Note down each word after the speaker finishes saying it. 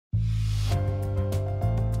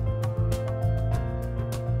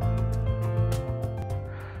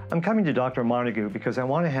I'm coming to Dr. Monteut because I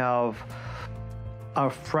want to have a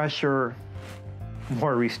fresher,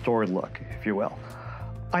 more restored look, if you will.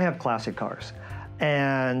 I have classic cars,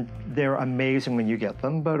 and they're amazing when you get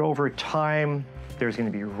them, but over time, there's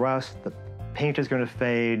going to be rust, the paint is going to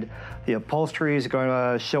fade, the upholstery is going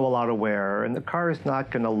to show a lot of wear, and the car is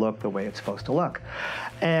not going to look the way it's supposed to look.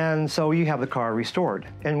 And so you have the car restored.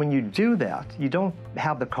 And when you do that, you don't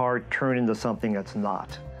have the car turn into something it's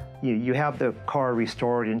not. You have the car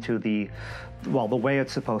restored into the way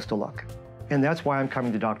it's supposed to look. And that's why I'm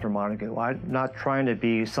coming to Dr. Monteut. I'm not trying to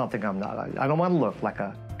be something I'm not. I don't want to look like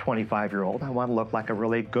a 25-year-old. I want to look like a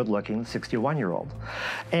really good-looking 61-year-old.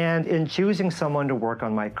 And in choosing someone to work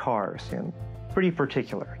on my cars, I'm pretty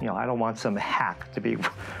particular. I don't want some hack to be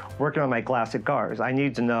working on my classic cars. I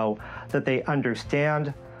need to know that they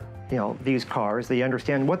understand, these cars. They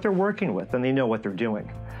understand what they're working with, and they know what they're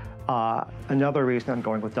doing. Another reason I'm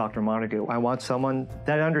going with Dr. Monteut, I want someone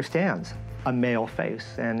that understands a male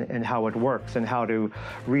face and how it works and how to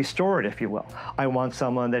restore it, if you will. I want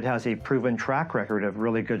someone that has a proven track record of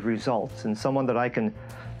really good results and someone that I can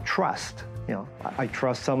trust. I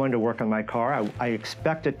trust someone to work on my car. I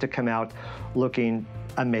expect it to come out looking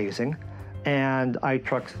amazing. And I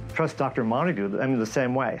trust Dr. Monteut, the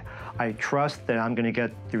same way. I trust that I'm going to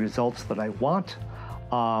get the results that I want,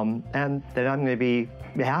 and that I'm going to be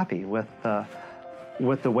happy with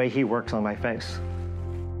the way he works on my face.